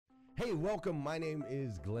Hey, welcome. My name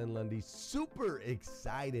is Glenn Lundy. Super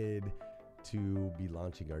excited to be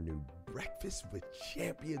launching our new Breakfast with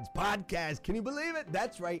Champions podcast. Can you believe it?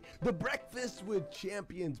 That's right. The Breakfast with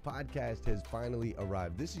Champions podcast has finally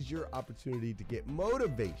arrived. This is your opportunity to get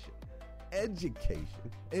motivation, education,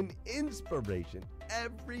 and inspiration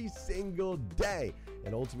every single day.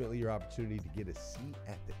 And ultimately, your opportunity to get a seat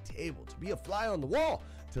at the table, to be a fly on the wall,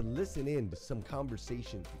 to listen in to some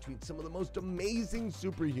conversations between some of the most amazing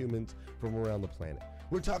superhumans from around the planet.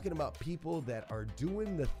 We're talking about people that are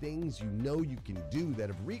doing the things you know you can do, that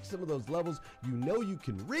have reached some of those levels you know you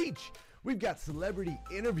can reach. We've got celebrity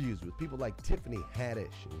interviews with people like Tiffany Haddish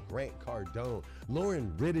and Grant Cardone,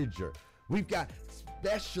 Lauren Rittiger. We've got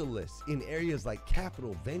specialists in areas like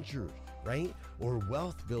capital ventures, right? Or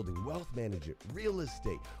wealth building, wealth management, real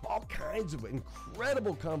estate, all kinds of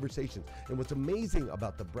incredible conversations. And what's amazing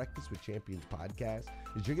about the Breakfast with Champions podcast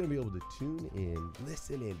is you're going to be able to tune in,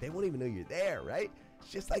 listen in. They won't even know you're there, right? It's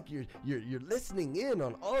just like you're listening in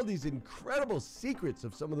on all these incredible secrets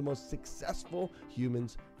of some of the most successful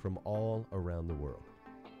humans from all around the world.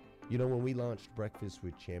 You know, when we launched Breakfast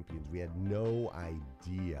with Champions, we had no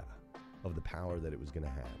idea of the power that it was going to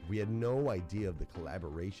have. We had no idea of the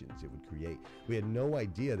collaborations it would create. We had no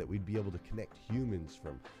idea that we'd be able to connect humans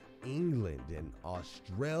from England and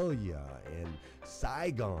Australia and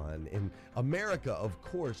Saigon and America, of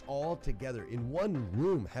course, all together in one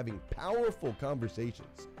room having powerful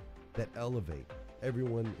conversations that elevate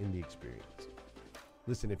everyone in the experience.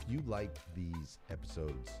 Listen, if you like these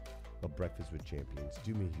episodes of Breakfast with Champions,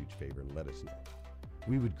 do me a huge favor and let us know.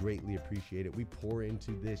 We would greatly appreciate it. We pour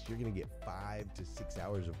into this. You're going to get 5 to 6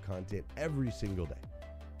 hours of content every single day,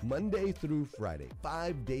 Monday through Friday,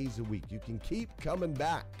 5 days a week. You can keep coming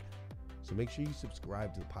back. So make sure you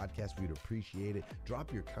subscribe to the podcast. We'd appreciate it.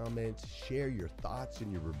 Drop your comments, share your thoughts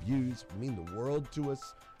and your reviews. It would mean the world to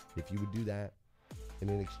us if you would do that. And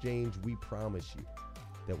in exchange, we promise you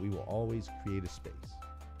that we will always create a space,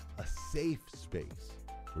 a safe space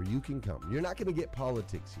where you can come. You're not going to get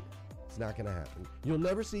politics here. It's not going to happen. You'll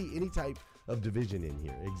never see any type of division in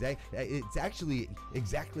here. It's actually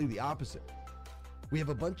exactly the opposite. We have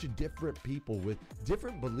a bunch of different people with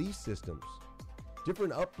different belief systems,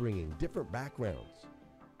 different upbringing, different backgrounds.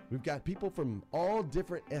 We've got people from all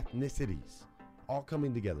different ethnicities all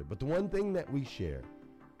coming together. But the one thing that we share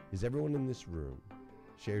is everyone in this room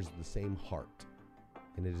shares the same heart.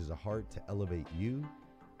 And it is a heart to elevate you,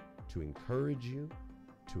 to encourage you,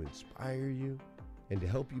 to inspire you, and to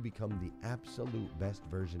help you become the absolute best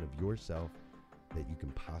version of yourself that you can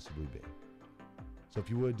possibly be. So if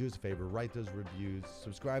you would, do us a favor, write those reviews,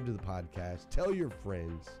 subscribe to the podcast, tell your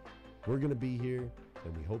friends. We're going to be here,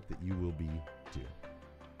 and we hope that you will be too.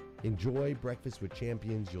 Enjoy Breakfast with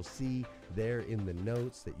Champions. You'll see there in the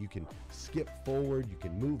notes that you can skip forward, you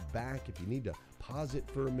can move back. If you need to pause it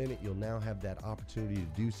for a minute, you'll now have that opportunity to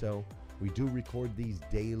do so. We do record these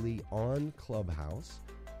daily on Clubhouse.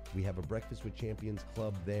 We have a Breakfast with Champions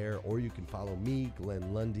club there, or you can follow me,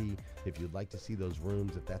 Glenn Lundy, if you'd like to see those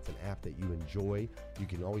rooms. If that's an app that you enjoy, you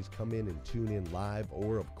can always come in and tune in live,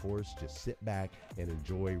 or of course, just sit back and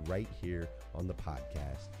enjoy right here on the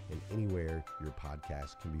podcast and anywhere your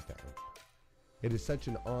podcast can be found. It is such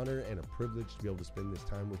an honor and a privilege to be able to spend this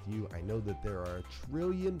time with you. I know that there are a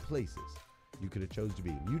trillion places you could have chose to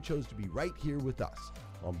be. You chose to be right here with us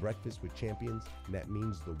on Breakfast with Champions, and that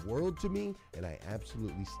means the world to me, and I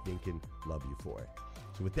absolutely stinking love you for it.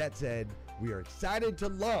 So with that said, we are excited to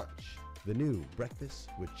launch the new Breakfast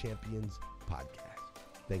with Champions podcast.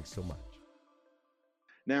 Thanks so much.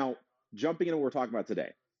 Now, jumping into what we're talking about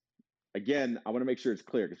today. Again, I want to make sure it's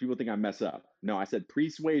clear because people think I mess up. No, I said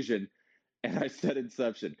persuasion and I said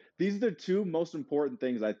inception. These are the two most important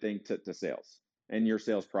things, I think, to sales and your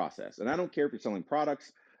sales process. And I don't care if you're selling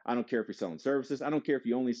products. I don't care if you're selling services. I don't care if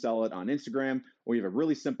you only sell it on Instagram or you have a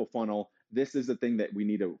really simple funnel. This is the thing that we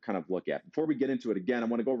need to kind of look at. Before we get into it again, I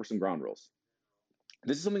want to go over some ground rules.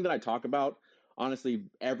 This is something that I talk about, honestly,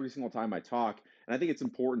 every single time I talk. And I think it's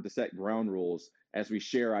important to set ground rules as we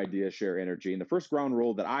share ideas, share energy. And the first ground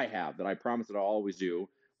rule that I have, that I promise that I'll always do,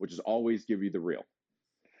 which is always give you the real.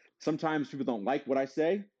 Sometimes people don't like what I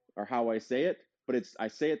say or how I say it, but I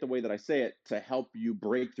say it the way that I say it to help you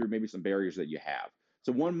break through maybe some barriers that you have.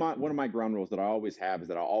 So one of my ground rules that I always have is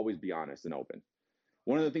that I'll always be honest and open.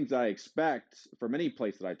 One of the things that I expect from any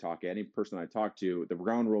place that I talk, any person I talk to, the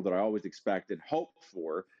ground rule that I always expect and hope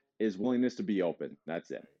for is willingness to be open. That's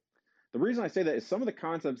it. The reason I say that is some of the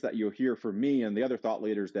concepts that you'll hear from me and the other thought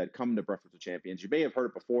leaders that come to Breakfast with Champions, you may have heard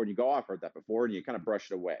it before and you go, oh, I've heard that before, and you kind of brush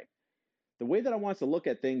it away. The way that I want us to look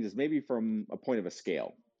at things is maybe from a point of a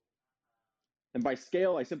scale. And by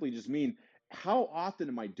scale, I simply just mean how often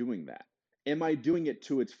am I doing that? Am I doing it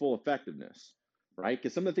to its full effectiveness? Right?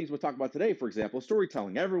 Because some of the things we'll talk about today, for example,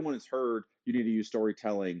 storytelling. Everyone has heard you need to use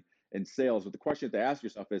storytelling in sales, but the question you have to ask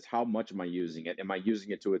yourself is, how much am I using it? Am I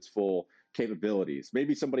using it to its full capabilities?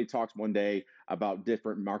 Maybe somebody talks one day about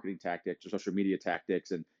different marketing tactics or social media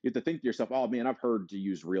tactics, and you have to think to yourself, oh man, I've heard to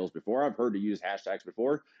use reels before, I've heard to use hashtags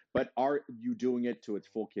before, but are you doing it to its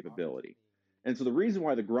full capability? And so the reason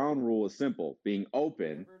why the ground rule is simple, being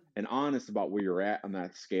open and honest about where you're at on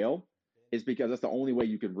that scale, is because that's the only way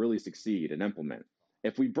you can really succeed and implement.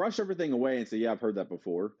 If we brush everything away and say, yeah, I've heard that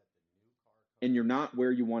before, and you're not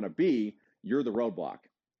where you want to be, you're the roadblock.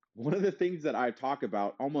 One of the things that I talk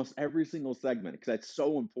about almost every single segment, because that's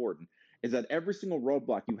so important, is that every single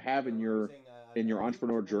roadblock you have in your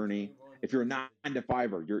entrepreneur journey, if you're a 9 to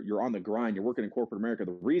 5er, you're on the grind, you're working in corporate America,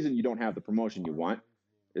 the reason you don't have the promotion you want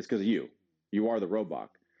is because of you. You are the roadblock.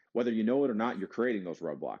 Whether you know it or not, you're creating those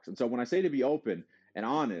roadblocks. And so when I say to be open and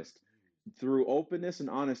honest, through openness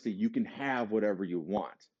and honesty, you can have whatever you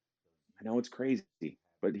want. I know it's crazy,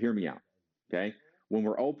 but hear me out. Okay. When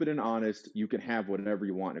we're open and honest, you can have whatever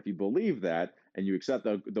you want. If you believe that and you accept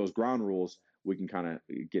those ground rules, we can kind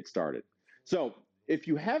of get started. So, if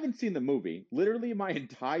you haven't seen the movie, literally my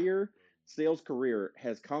entire sales career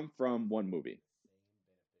has come from one movie,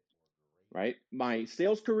 right? My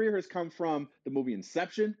sales career has come from the movie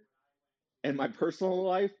Inception, and my personal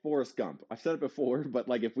life, Forrest Gump. I've said it before, but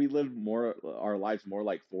like if we lived more our lives more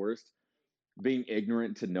like Forrest, being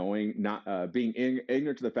ignorant to knowing, not being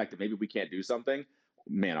ignorant to the fact that maybe we can't do something,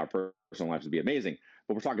 man, our personal lives would be amazing.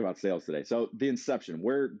 But we're talking about sales today. So the Inception,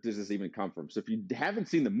 where does this even come from? So if you haven't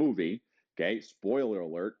seen the movie, okay, spoiler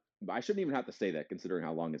alert, I shouldn't even have to say that considering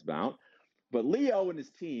how long it's been out. But Leo and his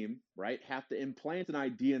team, right, have to implant an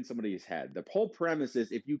idea in somebody's head. The whole premise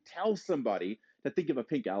is if you tell somebody to think of a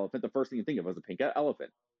pink elephant, the first thing you think of is a pink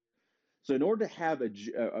elephant. So in order to have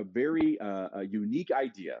a very a unique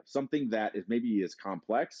idea, something that is maybe is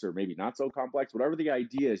complex or maybe not so complex, whatever the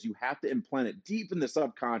idea is, you have to implant it deep in the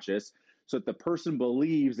subconscious so that the person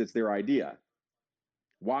believes it's their idea.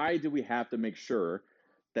 Why do we have to make sure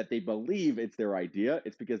that they believe it's their idea?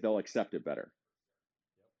 It's because they'll accept it better.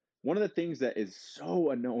 One of the things that is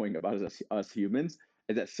so annoying about us humans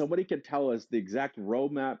is that somebody can tell us the exact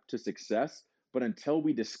roadmap to success, but until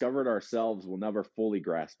we discover it ourselves, we'll never fully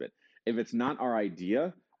grasp it. If it's not our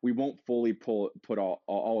idea, we won't fully put all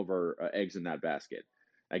of our eggs in that basket.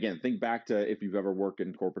 Again, think back to if you've ever worked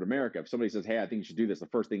in corporate America. If somebody says, hey, I think you should do this, the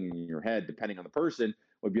first thing in your head, depending on the person,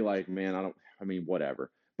 would be like, man,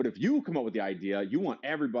 whatever. But if you come up with the idea, you want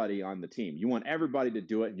everybody on the team. You want everybody to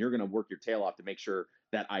do it, and you're going to work your tail off to make sure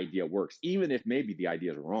that idea works, even if maybe the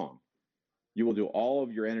idea is wrong. You will do all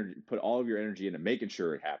of your energy, put all of your energy into making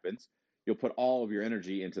sure it happens. You'll put all of your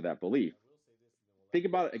energy into that belief. Think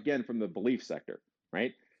about it again from the belief sector,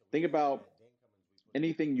 right? Think about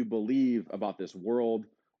anything you believe about this world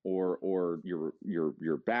or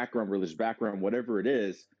your background, religious background, whatever it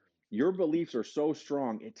is. Your beliefs are so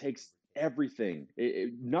strong, it takes everything.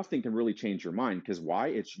 Nothing can really change your mind because why?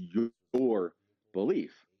 It's your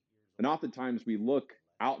belief. And oftentimes we look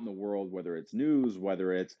out in the world, whether it's news,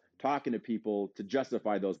 whether it's talking to people, to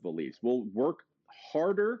justify those beliefs. We'll work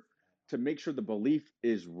harder to make sure the belief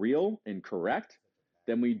is real and correct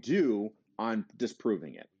than we do on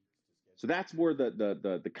disproving it. So that's where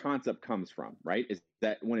the concept comes from, right? Is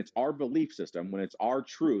that when it's our belief system, when it's our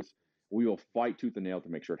truth, we will fight tooth and nail to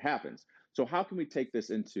make sure it happens. So how can we take this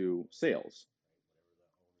into sales?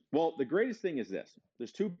 Well, the greatest thing is this.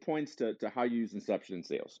 There's 2 points to how you use Inception in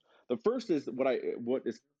sales. The first is what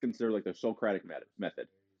is considered like the Socratic method,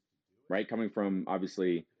 right? Coming from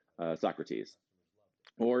obviously Socrates,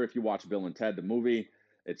 or if you watch Bill and Ted the movie,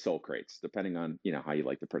 it's Socrates, depending on how you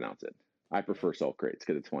like to pronounce it. I prefer Socrates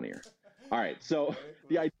because it's funnier. All right, so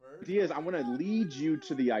the idea is I want to lead you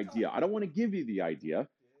to the idea. I don't want to give you the idea.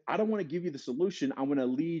 I don't want to give you the solution. I want to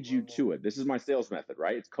lead you to it. This is my sales method,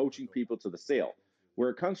 right? It's coaching people to the sale. Where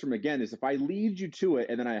it comes from again is if I lead you to it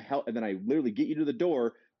and then I literally get you to the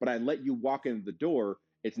door, but I let you walk into the door,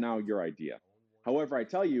 it's now your idea. However, I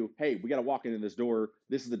tell you, hey, we got to walk into this door.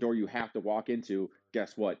 This is the door you have to walk into.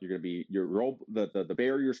 Guess what? You're going to be the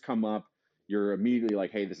barriers come up. You're immediately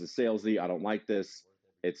like, hey, this is salesy. I don't like this.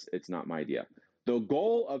 It's not my idea. The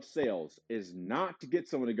goal of sales is not to get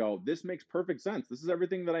someone to go, this makes perfect sense. This is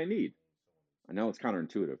everything that I need. I know it's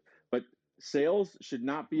counterintuitive, but sales should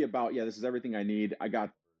not be about, yeah, this is everything I need. I got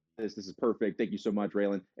this. This is perfect. Thank you so much,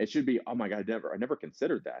 Raylan. It should be, oh my God, I never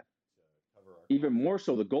considered that. Even more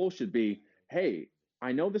so, the goal should be, hey,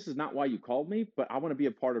 I know this is not why you called me, but I want to be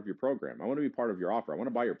a part of your program. I want to be part of your offer. I want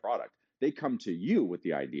to buy your product. They come to you with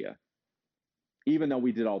the idea, even though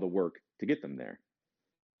we did all the work to get them there.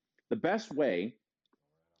 The best way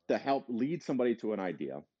to help lead somebody to an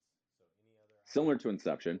idea, similar to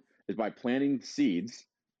Inception, is by planting seeds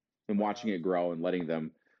and watching it grow and letting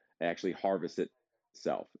them actually harvest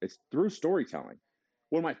itself. It's through storytelling.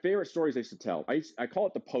 One of my favorite stories I used to tell, I call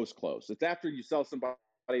it the post close. It's after you sell somebody,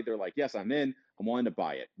 they're like, yes, I'm in, I'm willing to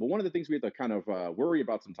buy it. But one of the things we have to kind of worry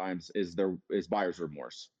about sometimes is buyer's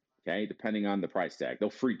remorse. Okay, depending on the price tag,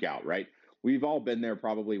 they'll freak out, right? We've all been there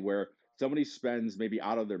probably where somebody spends maybe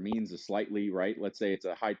out of their means slightly, right? Let's say it's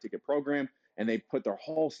a high ticket program and they put their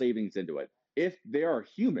whole savings into it. If they are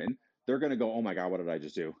human, they're going to go, oh my God, what did I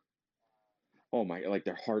just do? Oh my, like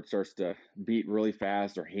their heart starts to beat really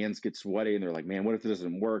fast, their hands get sweaty, and they're like, man, what if this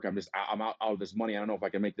doesn't work? I'm out of this money. I don't know if I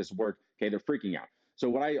can make this work. Okay, they're freaking out. So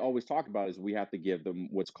what I always talk about is we have to give them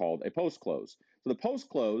what's called a post close. So the post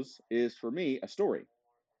close is for me a story.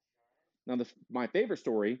 Now, my favorite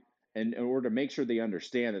story, and in order to make sure they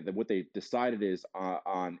understand that what they decided is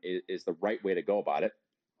the right way to go about it,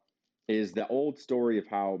 is the old story of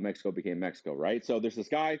how Mexico became Mexico, right? So there's this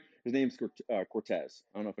guy, his name's Cortez.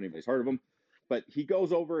 I don't know if anybody's heard of him, but he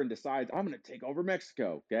goes over and decides, I'm going to take over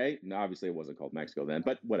Mexico, okay? Now, obviously, it wasn't called Mexico then,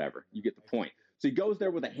 but whatever. You get the point. So he goes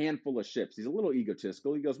there with a handful of ships. He's a little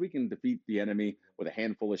egotistical. He goes, we can defeat the enemy with a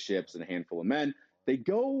handful of ships and a handful of men. They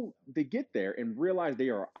get there and realize they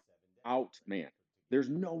are outmanned. There's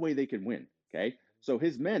no way they can win, okay? So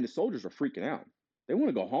his men, the soldiers, are freaking out. They want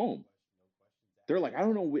to go home. They're like, I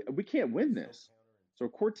don't know, we can't win this. So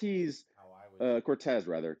Cortez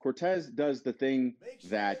does the thing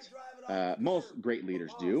that most great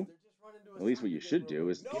leaders do. At least what you should do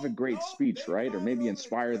is give a great speech, right? Or maybe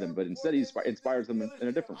inspire them, but instead he inspires them in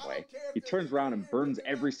a different way. He turns around and burns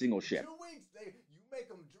every single ship.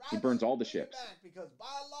 He burns all the ships.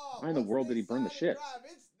 Why in the world did he burn the ships?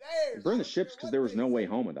 He burned the ships because there was no way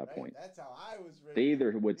home at that point. They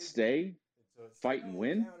either would stay, fight and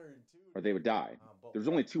win, or they would die. There's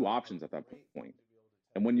only two options at that point.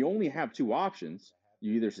 And when you only have two options,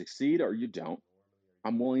 you either succeed or you don't.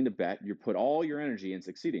 I'm willing to bet you put all your energy in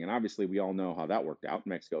succeeding. And obviously, we all know how that worked out.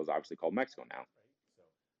 Mexico is obviously called Mexico now.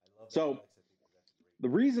 So the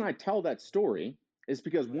reason I tell that story is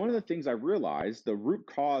because one of the things I realized, the root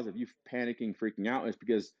cause of you panicking, freaking out, is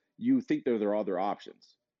because you think there are other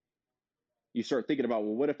options. You start thinking about,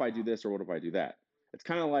 well, what if I do this or what if I do that? It's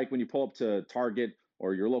kind of like when you pull up to Target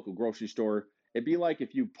or your local grocery store. It'd be like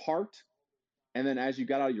if you parked and then as you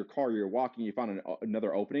got out of your car, you're walking, you found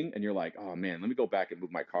another opening and you're like, oh man, let me go back and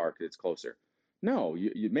move my car because it's closer. No,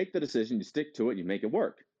 you make the decision, you stick to it, and you make it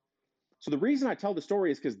work. So the reason I tell the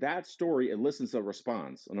story is because that story elicits a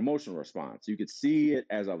response, an emotional response. You could see it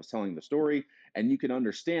as I was telling the story, and you can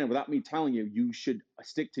understand without me telling you, you should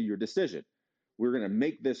stick to your decision. We're going to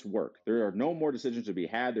make this work. There are no more decisions to be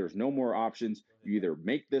had. There's no more options. You either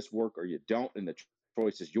make this work or you don't, and the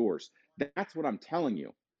choice is yours. That's what I'm telling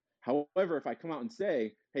you. However, if I come out and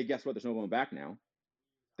say, hey, guess what? There's no going back now.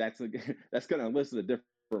 That's going to elicit a different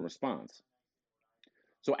response.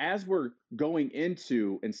 So as we're going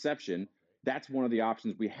into Inception, that's one of the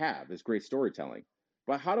options we have is great storytelling.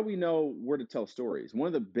 But how do we know where to tell stories? One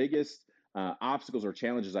of the biggest obstacles or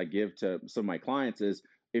challenges I give to some of my clients is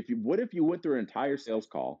what if you went through an entire sales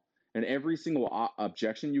call and every single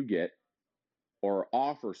objection you get or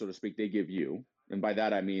offer, so to speak, they give you, and by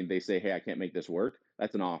that I mean they say, hey, I can't make this work.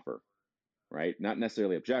 That's an offer, right? Not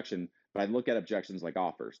necessarily objection, but I look at objections like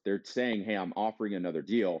offers. They're saying, hey, I'm offering another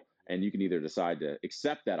deal, and you can either decide to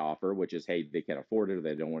accept that offer, which is, hey, they can't afford it or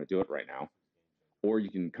they don't want to do it right now, or you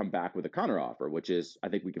can come back with a counter offer, which is, I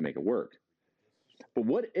think we can make it work. But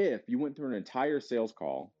what if you went through an entire sales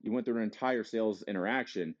call, you went through an entire sales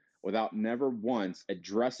interaction without never once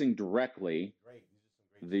addressing directly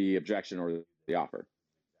the objection or the offer?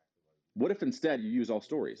 What if instead you use all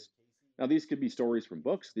stories? Now, these could be stories from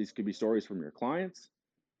books, these could be stories from your clients,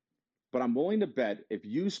 but I'm willing to bet if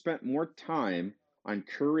you spent more time on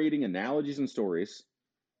curating analogies and stories,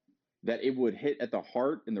 that it would hit at the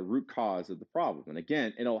heart and the root cause of the problem. And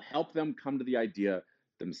again, it'll help them come to the idea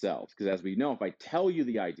themselves. Because as we know, if I tell you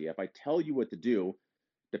the idea, if I tell you what to do,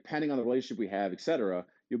 depending on the relationship we have, etc.,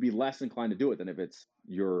 you'll be less inclined to do it than if it's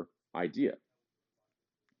your idea.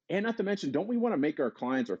 And not to mention, don't we want to make our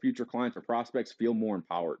clients or future clients or prospects feel more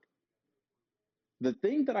empowered? The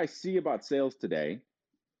thing that I see about sales today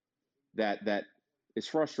that is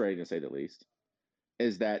frustrating, to say the least,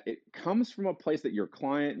 is that it comes from a place that your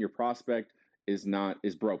client, your prospect is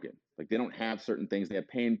broken. Like they don't have certain things, they have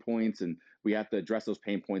pain points, and we have to address those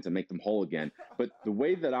pain points and make them whole again. But the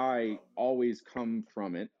way that I always come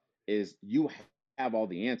from it is you have all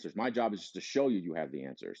the answers. My job is just to show you have the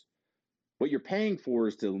answers. What you're paying for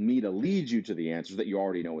is to me to lead you to the answers that you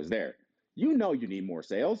already know is there. You know you need more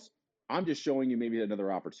sales. I'm just showing you maybe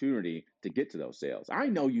another opportunity to get to those sales. I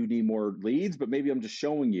know you need more leads, but maybe I'm just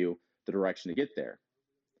showing you the direction to get there.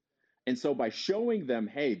 And so by showing them,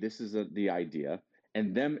 hey, this is the idea,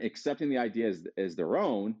 and them accepting the idea as their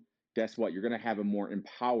own, guess what? You're going to have a more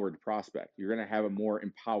empowered prospect. You're going to have a more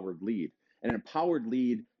empowered lead. An empowered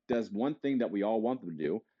lead does one thing that we all want them to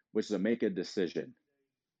do, which is to make a decision.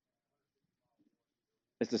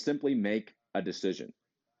 It's to simply make a decision.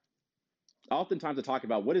 Oftentimes I talk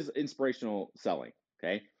about what is inspirational selling,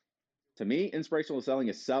 okay? To me, inspirational selling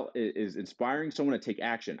is inspiring someone to take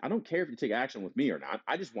action. I don't care if you take action with me or not.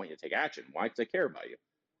 I just want you to take action. Why? Because I care about you.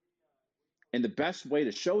 And the best way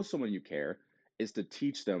to show someone you care is to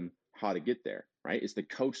teach them how to get there, right? Is to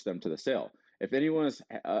coach them to the sale. If any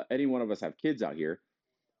one of us have kids out here,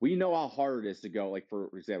 we know how hard it is to go. Like for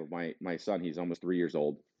example, my son, he's almost 3 years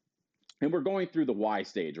old, and we're going through the why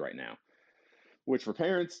stage right now, which for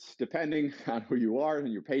parents, depending on who you are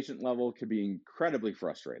and your patient level, can be incredibly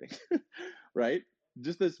frustrating, right?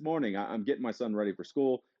 Just this morning, I'm getting my son ready for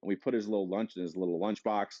school, and we put his little lunch in his little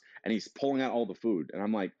lunchbox, and he's pulling out all the food. And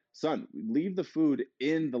I'm like, son, leave the food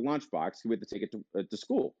in the lunchbox. We have to take it to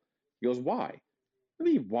school. He goes, why? I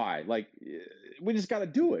mean, why? Like, we just got to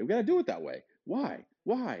do it. We got to do it that way. Why?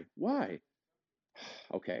 Why? Why?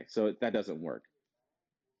 Okay, so that doesn't work.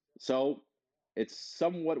 So it's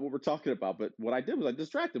somewhat what we're talking about. But what I did was I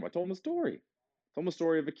distracted him. I told him a story. I told him a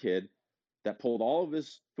story of a kid that pulled all of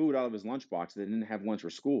his food out of his lunchbox that didn't have lunch for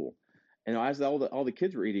school. And as all the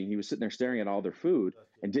kids were eating, he was sitting there staring at all their food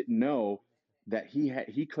and didn't know that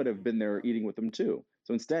he could have been there eating with them too.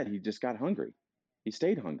 So instead, he just got hungry. He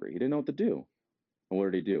stayed hungry. He didn't know what to do. And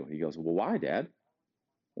what did he do? He goes, well, why, Dad?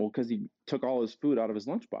 Well, because he took all his food out of his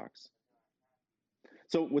lunchbox.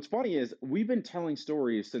 So what's funny is we've been telling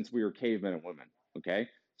stories since we were cavemen and women. Okay,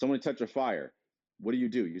 someone touch a fire. What do?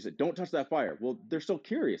 You said, don't touch that fire. Well, they're still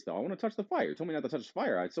curious though. I want to touch the fire. You told me not to touch the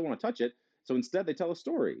fire. I still want to touch it. So instead, they tell a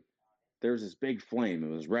story. There's this big flame.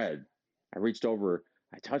 It was red. I reached over.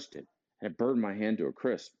 I touched it, and it burned my hand to a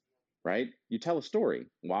crisp. Right? You tell a story.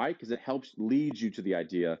 Why? Because it helps lead you to the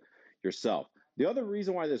idea yourself. The other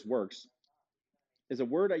reason why this works is a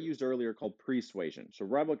word I used earlier called persuasion. So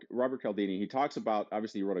Robert Cialdini, he talks about,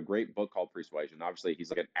 obviously he wrote a great book called Persuasion. Obviously he's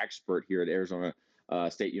like an expert here at Arizona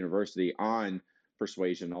State University on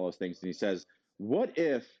persuasion, all those things. And he says, what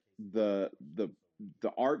if the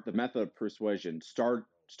art, the method of persuasion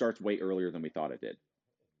starts way earlier than we thought it did?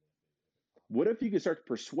 What if you could start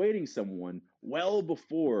persuading someone well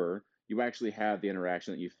before you actually have the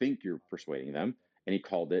interaction that you think you're persuading them? And he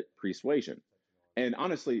called it persuasion. And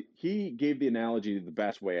honestly, he gave the analogy the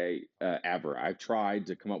best way ever. I've tried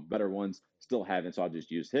to come up with better ones, still haven't, so I'll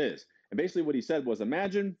just use his. And basically what he said was,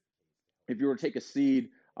 imagine if you were to take a seed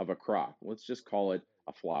of a crop, let's just call it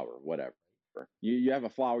a flower, whatever. You have a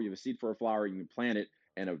flower, you have a seed for a flower, you can plant it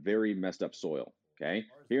in a very messed up soil, okay?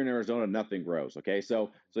 Here in Arizona, nothing grows, okay?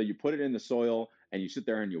 So you put it in the soil and you sit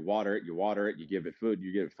there and you water it, you give it food,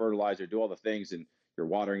 you give it fertilizer, do all the things, and you're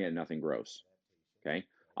watering it and nothing grows, okay?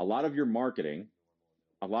 A lot of your marketing,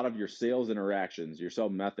 a lot of your sales interactions, your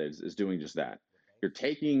sales methods is doing just that. You're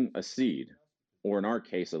taking a seed, or in our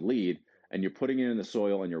case, a lead, and you're putting it in the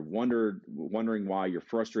soil and you're wondering why. You're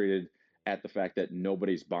frustrated at the fact that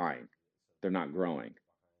nobody's buying. They're not growing.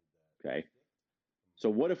 Okay. So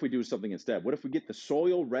what if we do something instead? What if we get the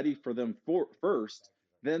soil ready for them first,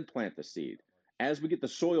 then plant the seed? As we get the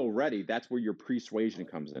soil ready, that's where your persuasion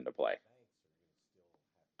comes into play.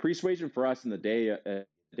 Persuasion for us in the day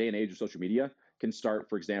and age of social media can start,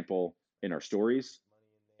 for example, in our stories.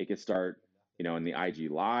 It can start, in the IG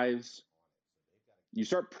lives. You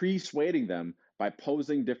start persuading them by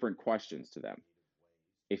posing different questions to them.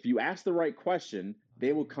 If you ask the right question,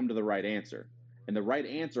 they will come to the right answer. And the right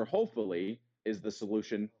answer, hopefully, is the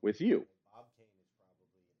solution with you.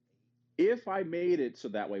 If I made it so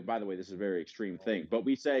that way, by the way, this is a very extreme thing, but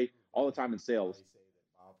we say all the time in sales,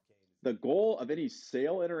 the goal of any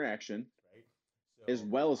sale interaction, as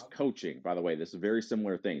well as coaching, by the way, this is very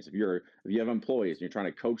similar things. If you have employees and you're trying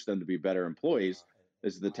to coach them to be better employees,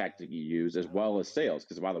 this is the tactic you use, as well as sales,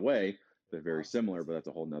 because by the way, they're very similar, but that's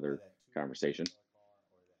a whole nother conversation.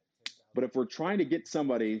 But if we're trying to get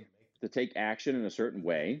somebody to take action in a certain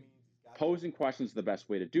way, posing questions is the best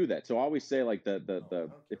way to do that. So I always say, like,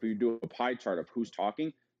 if we do a pie chart of who's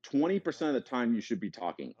talking, 20% of the time you should be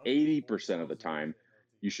talking, 80% of the time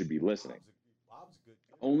you should be listening.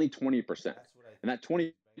 Only 20%. And that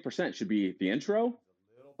 20% should be the intro,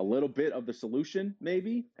 a little bit of the solution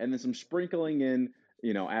maybe, and then some sprinkling in,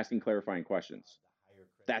 asking clarifying questions.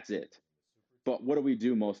 That's it. But what do we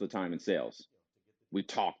do most of the time in sales? We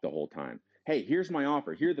talk the whole time. hey, here's my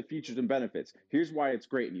offer. Here are the features and benefits. Here's why it's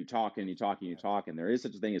great. And you talk and you talk and you talk. And there is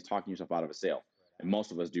such a thing as talking yourself out of a sale. And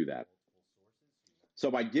most of us do that. So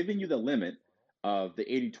by giving you the limit of the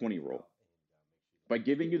 80-20 rule, by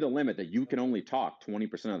giving you the limit that you can only talk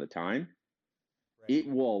 20% of the time, it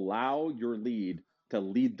will allow your lead to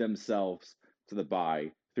lead themselves to the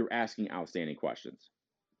buy through asking outstanding questions.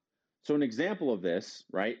 So an example of this,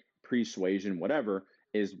 right, persuasion, whatever,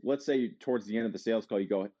 is let's say towards the end of the sales call, you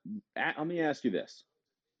go, let me ask you this.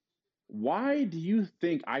 Why do you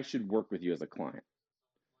think I should work with you as a client?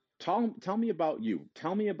 Tell me about you.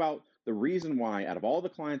 Tell me about the reason why out of all the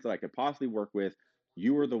clients that I could possibly work with,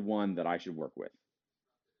 you are the one that I should work with.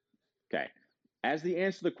 Okay. As the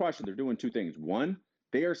answer to the question, they're doing two things. One,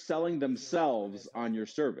 they are selling themselves on your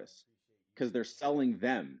service because they're selling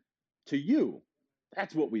them to you.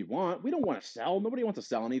 That's what we want. We don't want to sell. Nobody wants to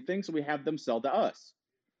sell anything, so we have them sell to us.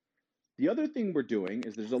 The other thing we're doing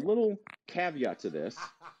is there's a little caveat to this,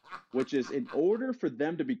 which is in order for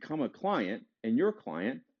them to become a client and your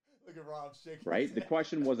client, Look at Rob shaking. right? The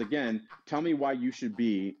question was again, tell me why you should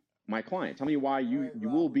be my client. Tell me why you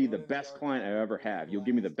will be the best client I ever have. You'll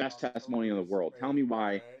give me the best testimony in the world. Tell me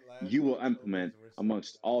why you will implement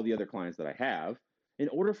amongst all the other clients that I have. In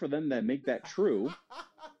order for them to make that true,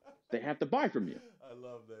 they have to buy from you. I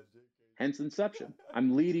love that. Hence inception.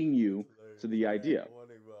 I'm leading you to the idea,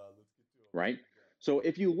 right? So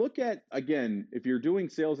if you look at, again, if you're doing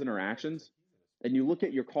sales interactions and you look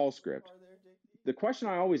at your call script, the question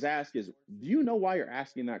I always ask is, do you know why you're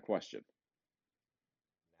asking that question?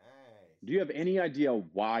 Do you have any idea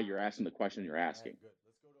why you're asking the question you're asking?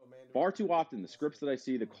 Far too often, the scripts that I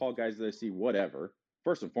see, the call guides that I see, whatever,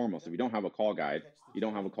 first and foremost, if you don't have a call guide, you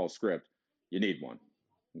don't have a call script, you need one,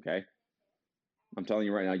 okay? I'm telling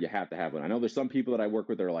you right now, you have to have one. I know there's some people that I work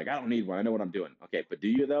with that are like, I don't need one. I know what I'm doing. Okay, but do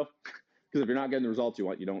you though? Because if you're not getting the results you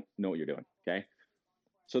want, you don't know what you're doing, okay?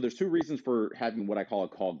 So there's two reasons for having what I call a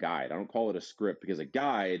call guide. I don't call it a script because a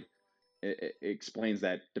guide it explains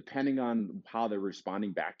that depending on how they're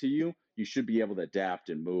responding back to you, you should be able to adapt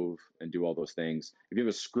and move and do all those things. If you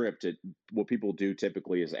have a script, what people do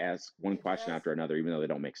typically is ask one question after another, even though they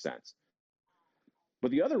don't make sense.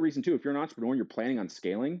 But the other reason too, if you're an entrepreneur and you're planning on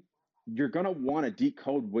scaling, you're going to want to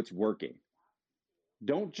decode what's working.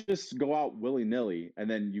 Don't just go out willy-nilly and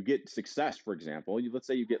then you get success, for example. Let's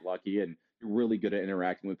say you get lucky and you're really good at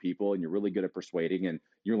interacting with people and you're really good at persuading and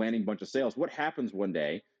you're landing a bunch of sales. What happens one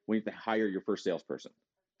day when you have to hire your first salesperson?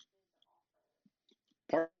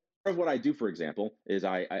 Part of what I do, for example, is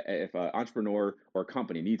if an entrepreneur or a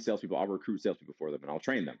company needs salespeople, I'll recruit salespeople for them and I'll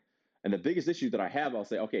train them. And the biggest issue that I have, I'll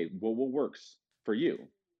say, okay, well, what works for you?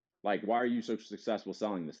 Like, why are you so successful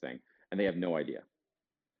selling this thing? And they have no idea.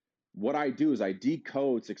 What I do is I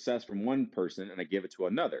decode success from one person and I give it to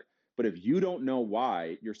another. But if you don't know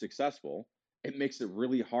why you're successful, it makes it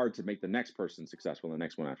really hard to make the next person successful and the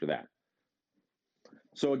next one after that.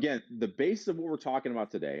 So again, the base of what we're talking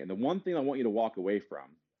about today, and the one thing I want you to walk away from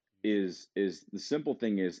is the simple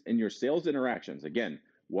thing is in your sales interactions, again,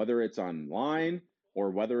 whether it's online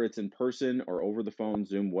or whether it's in person or over the phone,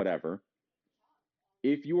 Zoom, whatever,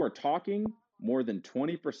 if you are talking more than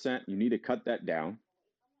 20%, you need to cut that down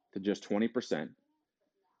to just 20%.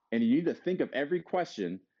 And you need to think of every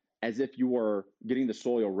question as if you are getting the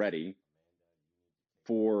soil ready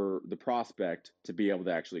for the prospect to be able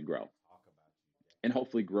to actually grow and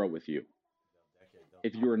hopefully grow with you.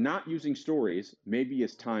 If you are not using stories, maybe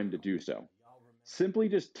it's time to do so. Simply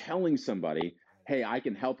just telling somebody, hey, I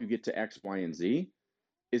can help you get to X, Y, and Z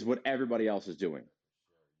is what everybody else is doing.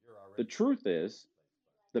 The truth is,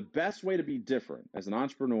 the best way to be different as an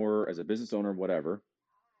entrepreneur, as a business owner, whatever,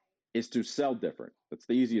 is to sell different. That's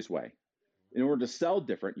the easiest way. In order to sell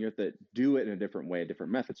different, you have to do it in a different way, a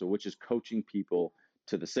different method, so which is coaching people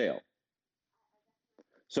to the sale.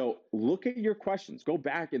 So look at your questions. Go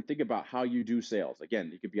back and think about how you do sales.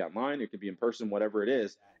 Again, it could be online, it could be in person, whatever it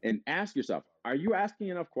is, and ask yourself, are you asking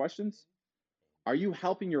enough questions? Are you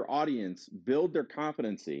helping your audience build their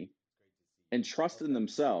competency and trust in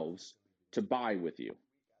themselves to buy with you?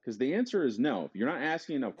 Because the answer is no. If you're not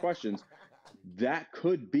asking enough questions, that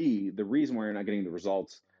could be the reason why you're not getting the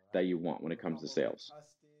results that you want when it comes to sales.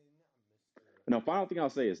 Now, final thing I'll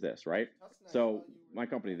say is this, right? So my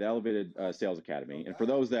company, the Elevated Sales Academy, and for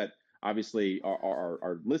those that obviously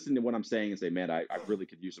are listening to what I'm saying and say, man, I really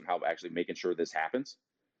could use some help actually making sure this happens.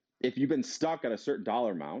 If you've been stuck at a certain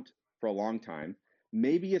dollar amount for a long time,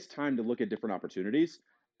 maybe it's time to look at different opportunities.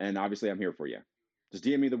 And obviously I'm here for you. Just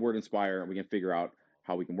DM me the word inspire and we can figure out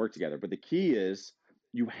how we can work together. But the key is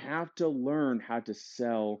you have to learn how to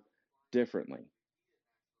sell differently.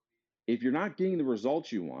 If you're not getting the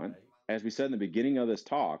results you want, as we said in the beginning of this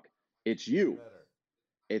talk, It's you.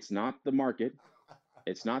 It's not the market.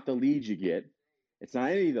 It's not the leads you get. It's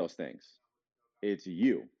not any of those things. It's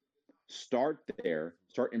you. Start there.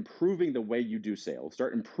 Start improving the way you do sales.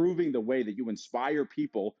 Start improving the way that you inspire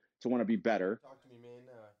people to want to be better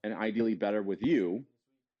and ideally better with you,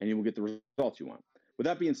 and you will get the results you want. With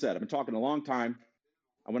that being said, I've been talking a long time.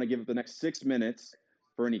 I want to give it the next 6 minutes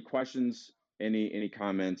for any questions, any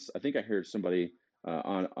comments. I think I heard somebody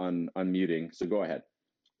on unmuting, so go ahead.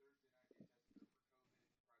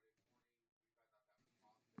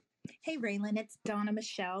 Hey, Raylan, it's Donna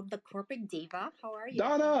Michelle, the corporate diva. How are you?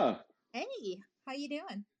 Donna! Hey, how you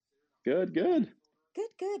doing? Good, good.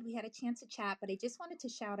 Good. We had a chance to chat, but I just wanted to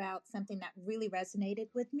shout out something that really resonated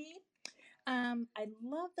with me. I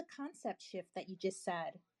love the concept shift that you just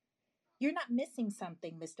said. You're not missing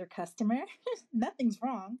something, Mr. Customer. Nothing's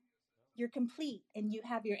wrong. You're complete and you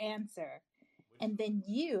have your answer. And then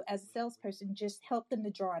you, as a salesperson, just help them to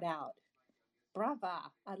draw it out. Brava.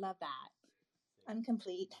 I love that. I'm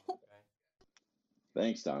complete.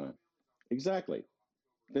 Thanks, Donna. Exactly.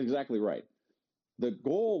 That's exactly right. The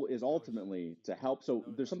goal is ultimately to help. So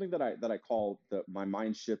there's something that I call my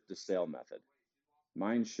mind shift to sale method.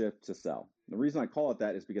 Mind shift to sell. The reason I call it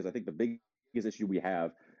that is because I think the biggest issue we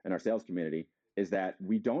have in our sales community is that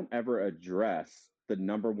we don't ever address the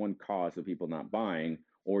number one cause of people not buying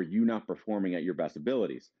or you not performing at your best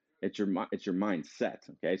abilities. It's your mindset.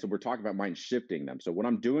 Okay, so we're talking about mind shifting them. So what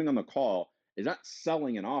I'm doing on the call is not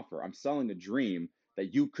selling an offer. I'm selling a dream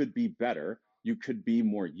that you could be better. You could be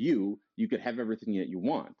more you. You could have everything that you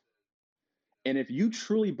want. And if you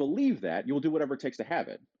truly believe that, you'll do whatever it takes to have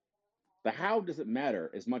it. The how doesn't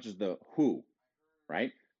matter as much as the who,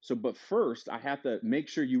 right? So, but first, I have to make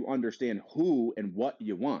sure you understand who and what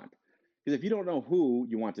you want. Because if you don't know who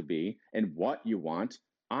you want to be and what you want,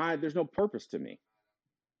 there's no purpose to me.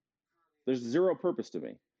 There's zero purpose to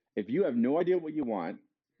me. If you have no idea what you want,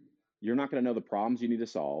 you're not going to know the problems you need to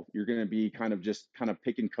solve. You're going to be kind of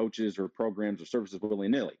picking coaches or programs or services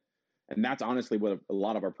willy-nilly. And that's honestly what a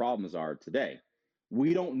lot of our problems are today.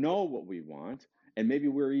 We don't know what we want, and maybe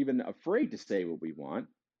we're even afraid to say what we want.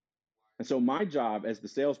 And so my job as the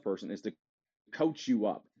salesperson is to coach you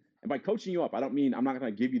up. And by coaching you up, I don't mean I'm not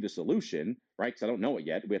going to give you the solution, right? Because I don't know it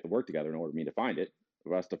yet. We have to work together in order for me to find it,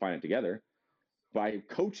 for us to find it together. By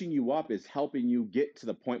coaching you up is helping you get to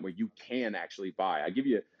the point where you can actually buy. I give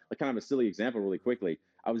you a kind of a silly example really quickly.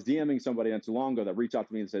 I was DMing somebody not too long ago that reached out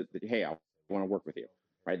to me and said, hey, I want to work with you,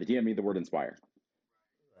 right? They DM'd me the word inspire.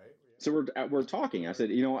 So we're talking. I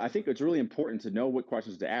said, I think it's really important to know what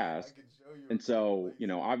questions to ask. And so,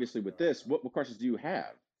 obviously with this, what questions do you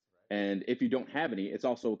have? And if you don't have any, it's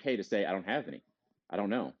also okay to say, I don't have any. I don't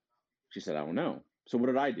know. She said, I don't know. So what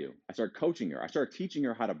did I do? I started coaching her. I started teaching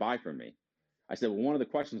her how to buy from me. I said, well, one of the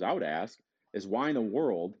questions I would ask is why in the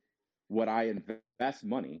world would I invest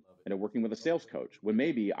money into working with a sales coach when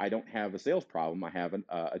maybe I don't have a sales problem, I have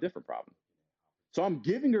a different problem. So I'm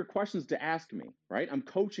giving her questions to ask me, right? I'm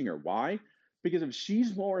coaching her. Why? Because if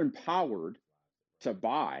she's more empowered to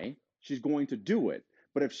buy, she's going to do it.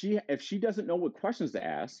 But if she doesn't know what questions to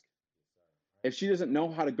ask, if she doesn't know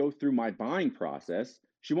how to go through my buying process,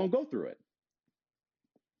 she won't go through it.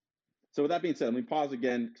 So with that being said, let me pause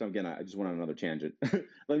again, because again, I just went on another tangent.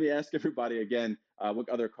 Let me ask everybody again, what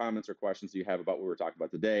other comments or questions do you have about what we were talking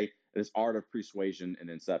about today? This art of persuasion and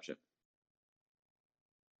inception.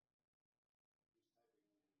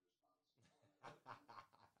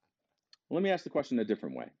 Let me ask the question a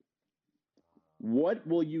different way. What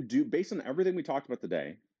will you do based on everything we talked about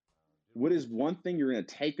today? What is one thing you're going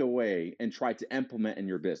to take away and try to implement in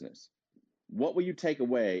your business? What will you take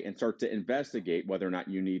away and start to investigate whether or not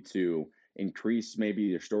you need to increase maybe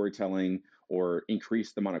your storytelling or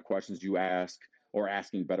increase the amount of questions you ask or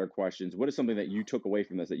asking better questions? What is something that you took away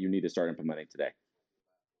from this that you need to start implementing today?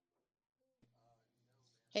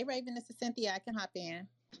 Hey, Raven, this is Cynthia. I can hop in.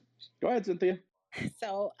 Go ahead, Cynthia.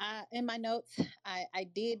 So in my notes, I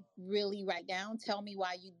did really write down, tell me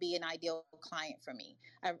why you'd be an ideal client for me.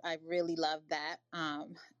 I really love that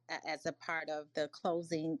as a part of the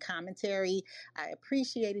closing commentary. I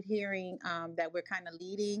appreciated hearing that we're kind of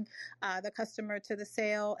leading the customer to the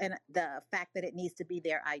sale and the fact that it needs to be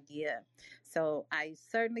their idea. So I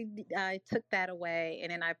certainly took that away.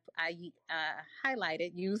 And then I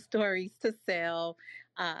highlighted use stories to sell,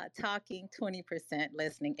 talking 20%,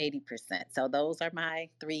 listening 80%. So those are my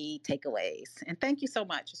 3 takeaways. And thank you so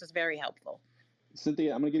much. This was very helpful.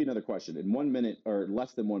 Cynthia, I'm going to give you another question in 1 minute or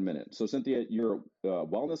less than 1 minute. So Cynthia, you're a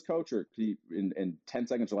wellness coach, or in 10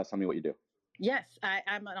 seconds or less, tell me what you do. Yes,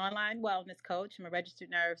 I'm an online wellness coach. I'm a registered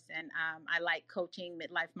nurse, and I like coaching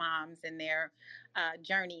midlife moms in their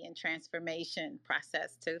journey and transformation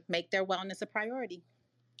process to make their wellness a priority.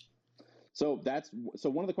 So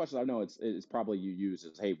one of the questions I know it's probably you use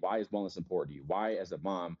is, hey, why is wellness important to you? Why, as a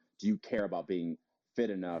mom, do you care about being fit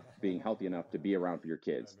enough, being healthy enough to be around for your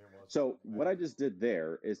kids? So what I just did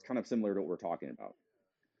there is kind of similar to what we're talking about.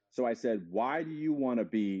 So I said, why do you want to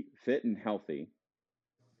be fit and healthy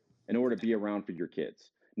in order to be around for your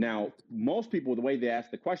kids? Now, most people, the way they ask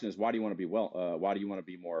the question is, why do you want to be why do you want to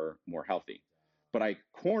be more healthy? But I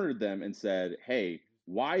cornered them and said, hey,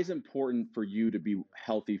 why is it important for you to be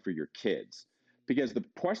healthy for your kids? Because the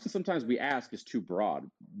question sometimes we ask is too broad.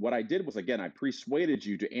 What I did was, again, I persuaded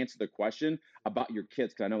you to answer the question about your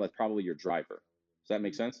kids, because I know that's probably your driver. Does that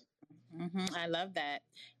make sense? Mm-hmm. I love that.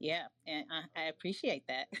 Yeah, and I appreciate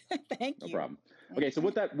that. Thank you. No problem. Okay, so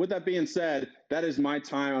with that being said, that is my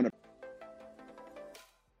time on.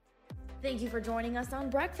 Thank you for joining us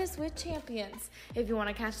on Breakfast with Champions. If you want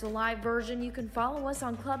to catch the live version, you can follow us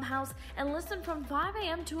on Clubhouse and listen from 5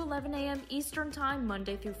 a.m. to 11 a.m. Eastern Time,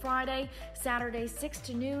 Monday through Friday, Saturdays 6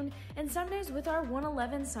 to noon, and Sundays with our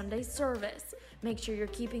 111 Sunday service. Make sure you're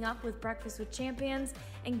keeping up with Breakfast with Champions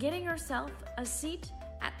and getting yourself a seat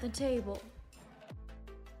at the table.